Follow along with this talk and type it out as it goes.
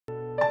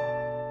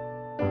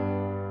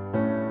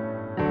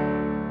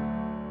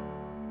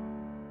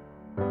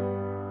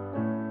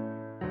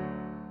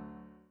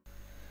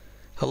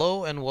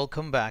Hello and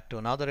welcome back to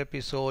another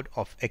episode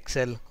of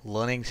Excel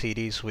Learning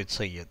Series with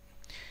Syed.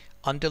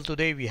 Until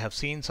today we have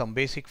seen some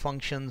basic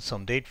functions,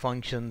 some date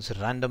functions,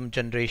 random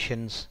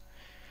generations.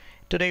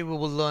 Today we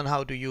will learn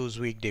how to use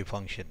Weekday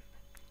Function.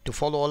 To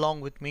follow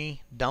along with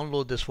me,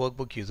 download this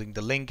workbook using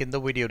the link in the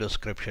video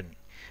description.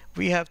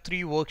 We have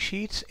three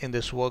worksheets in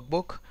this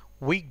workbook: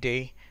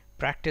 Weekday,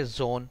 Practice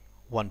Zone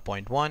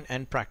 1.1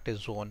 and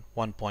Practice Zone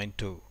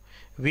 1.2.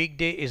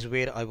 Weekday is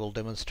where I will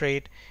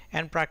demonstrate,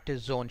 and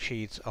practice zone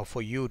sheets are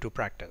for you to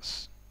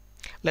practice.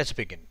 Let's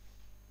begin.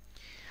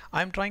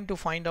 I'm trying to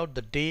find out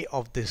the day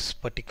of this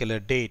particular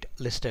date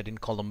listed in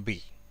column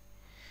B.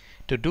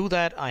 To do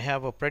that, I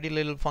have a pretty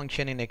little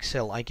function in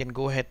Excel. I can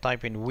go ahead,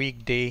 type in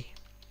weekday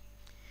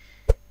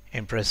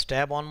and press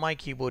tab on my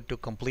keyboard to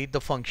complete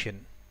the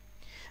function.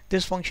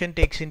 This function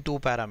takes in two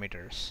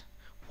parameters.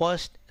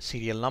 First,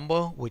 serial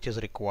number, which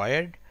is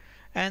required,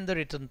 and the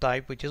return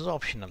type, which is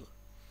optional.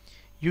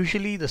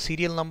 Usually the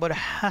serial number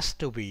has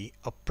to be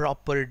a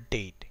proper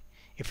date.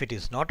 If it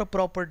is not a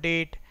proper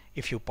date,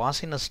 if you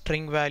pass in a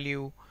string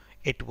value,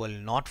 it will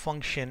not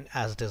function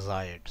as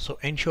desired. So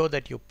ensure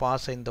that you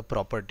pass in the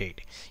proper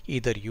date.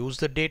 Either use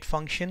the date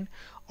function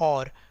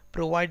or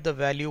provide the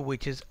value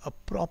which is a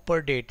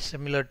proper date,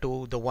 similar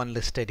to the one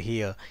listed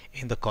here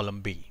in the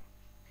column B.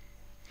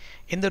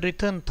 In the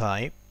return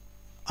type,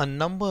 a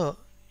number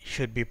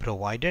should be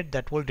provided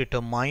that will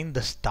determine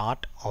the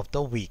start of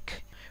the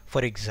week.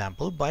 For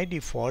example, by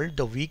default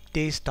the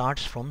weekday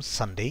starts from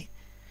Sunday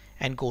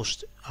and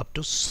goes up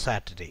to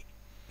Saturday.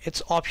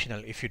 It's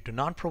optional. If you do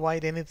not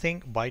provide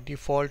anything, by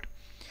default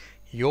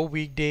your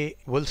weekday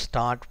will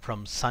start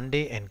from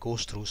Sunday and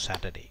goes through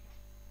Saturday,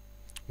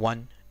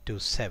 1 to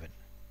 7.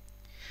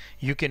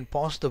 You can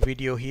pause the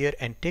video here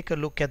and take a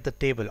look at the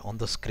table on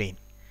the screen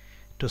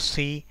to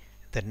see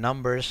the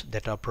numbers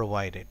that are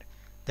provided.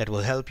 That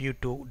will help you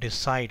to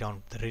decide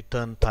on the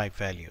return type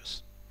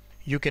values.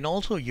 You can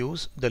also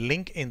use the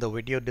link in the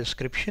video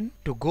description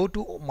to go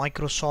to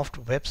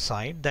Microsoft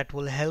website that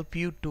will help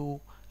you to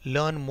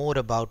learn more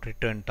about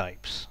return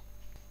types.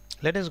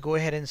 Let us go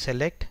ahead and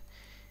select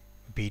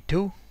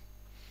B2,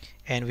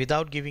 and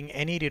without giving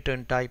any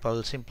return type, I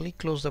will simply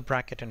close the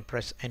bracket and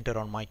press enter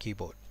on my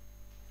keyboard.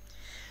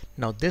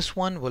 Now this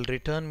one will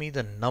return me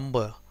the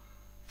number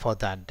for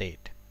that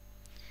date.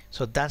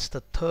 So that's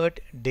the third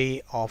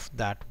day of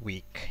that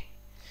week.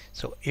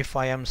 So if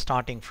I am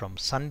starting from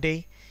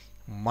Sunday,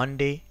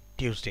 Monday,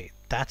 Tuesday,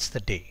 that's the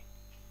day.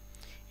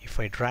 If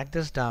I drag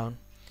this down,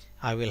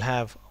 I will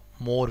have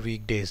more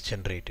weekdays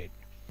generated.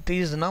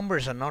 These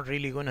numbers are not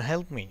really going to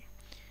help me.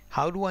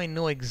 How do I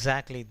know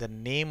exactly the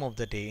name of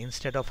the day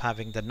instead of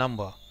having the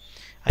number?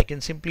 I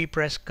can simply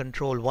press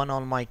Ctrl 1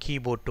 on my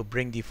keyboard to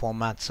bring the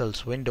Format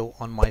Cells window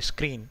on my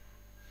screen,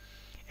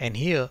 and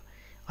here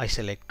I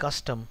select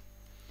Custom,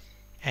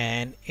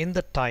 and in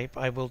the type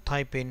I will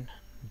type in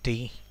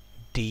D.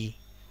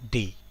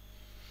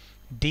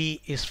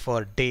 D is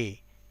for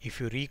day.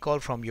 If you recall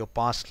from your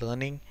past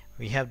learning,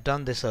 we have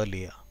done this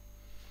earlier.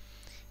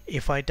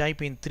 If I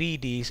type in 3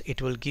 Ds,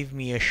 it will give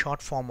me a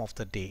short form of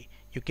the day.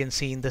 You can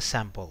see in the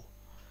sample.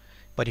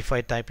 But if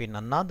I type in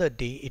another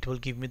day, it will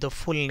give me the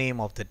full name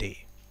of the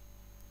day.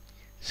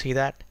 See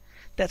that?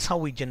 That's how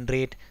we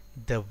generate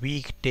the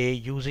weekday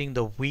using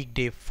the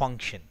weekday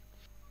function.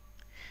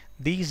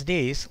 These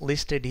days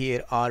listed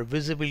here are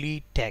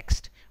visibly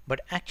text,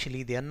 but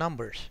actually they are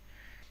numbers.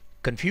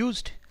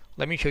 Confused?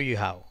 Let me show you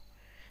how.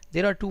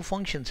 There are two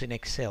functions in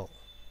Excel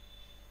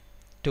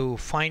to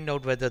find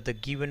out whether the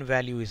given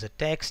value is a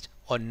text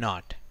or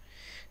not.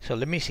 So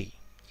let me see.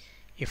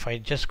 If I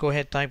just go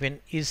ahead, type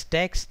in is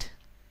text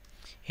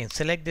and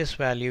select this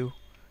value,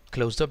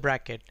 close the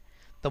bracket,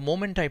 the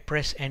moment I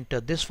press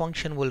enter, this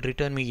function will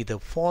return me either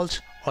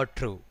false or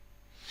true.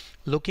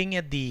 Looking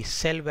at the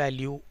cell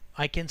value,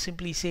 I can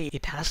simply say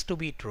it has to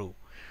be true,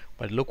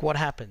 but look what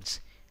happens.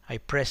 I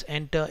press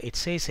enter, it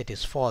says it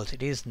is false.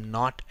 It is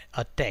not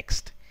a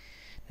text.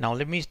 Now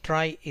let me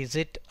try, is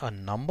it a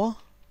number?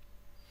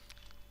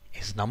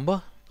 Is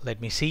number?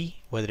 Let me see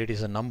whether it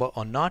is a number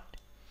or not.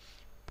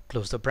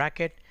 Close the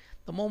bracket.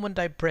 The moment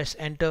I press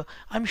enter,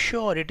 I'm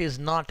sure it is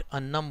not a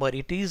number.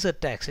 It is a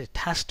text. It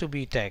has to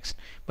be text,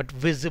 but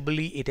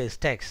visibly it is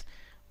text.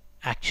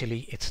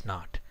 Actually it's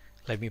not.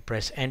 Let me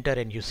press enter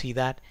and you see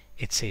that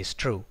it says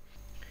true.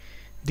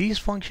 These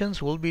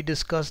functions will be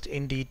discussed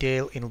in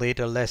detail in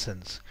later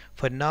lessons.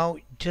 For now,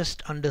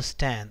 just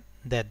understand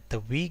that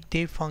the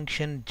weekday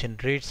function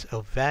generates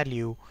a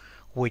value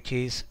which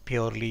is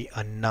purely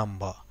a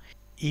number.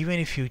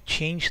 Even if you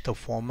change the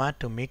format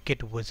to make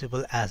it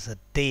visible as a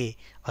day,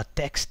 a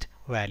text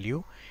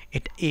value,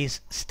 it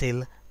is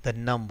still the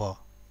number.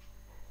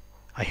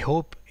 I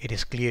hope it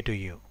is clear to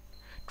you.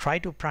 Try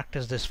to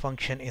practice this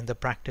function in the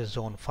practice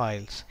zone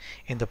files.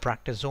 In the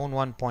practice zone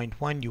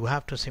 1.1, you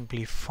have to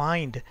simply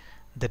find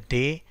the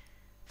day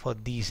for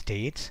these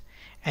dates,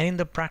 and in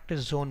the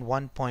practice zone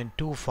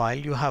 1.2 file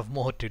you have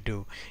more to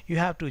do. You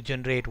have to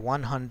generate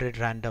 100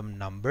 random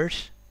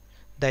numbers,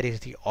 that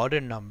is the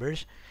order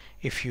numbers.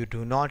 If you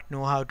do not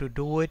know how to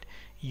do it,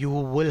 you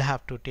will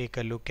have to take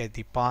a look at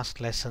the past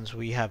lessons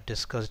we have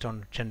discussed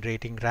on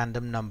generating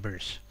random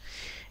numbers.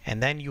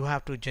 And then you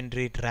have to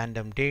generate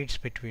random dates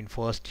between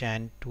 1st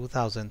Jan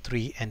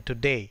 2003 and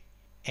today.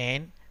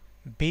 And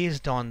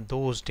based on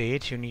those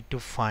dates, you need to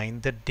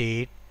find the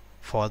date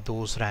for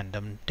those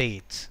random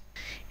dates.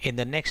 In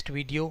the next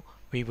video,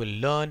 we will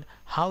learn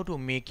how to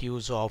make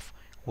use of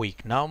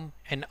weeknum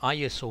and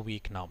ISO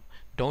weeknum.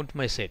 Don't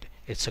miss it.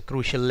 It's a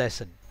crucial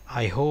lesson.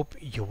 I hope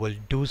you will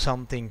do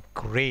something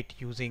great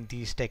using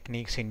these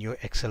techniques in your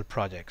Excel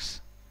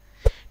projects.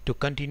 To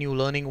continue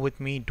learning with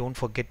me, don't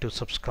forget to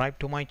subscribe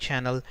to my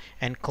channel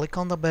and click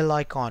on the bell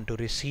icon to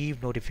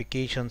receive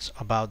notifications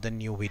about the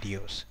new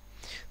videos.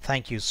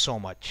 Thank you so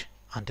much.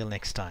 Until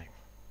next time.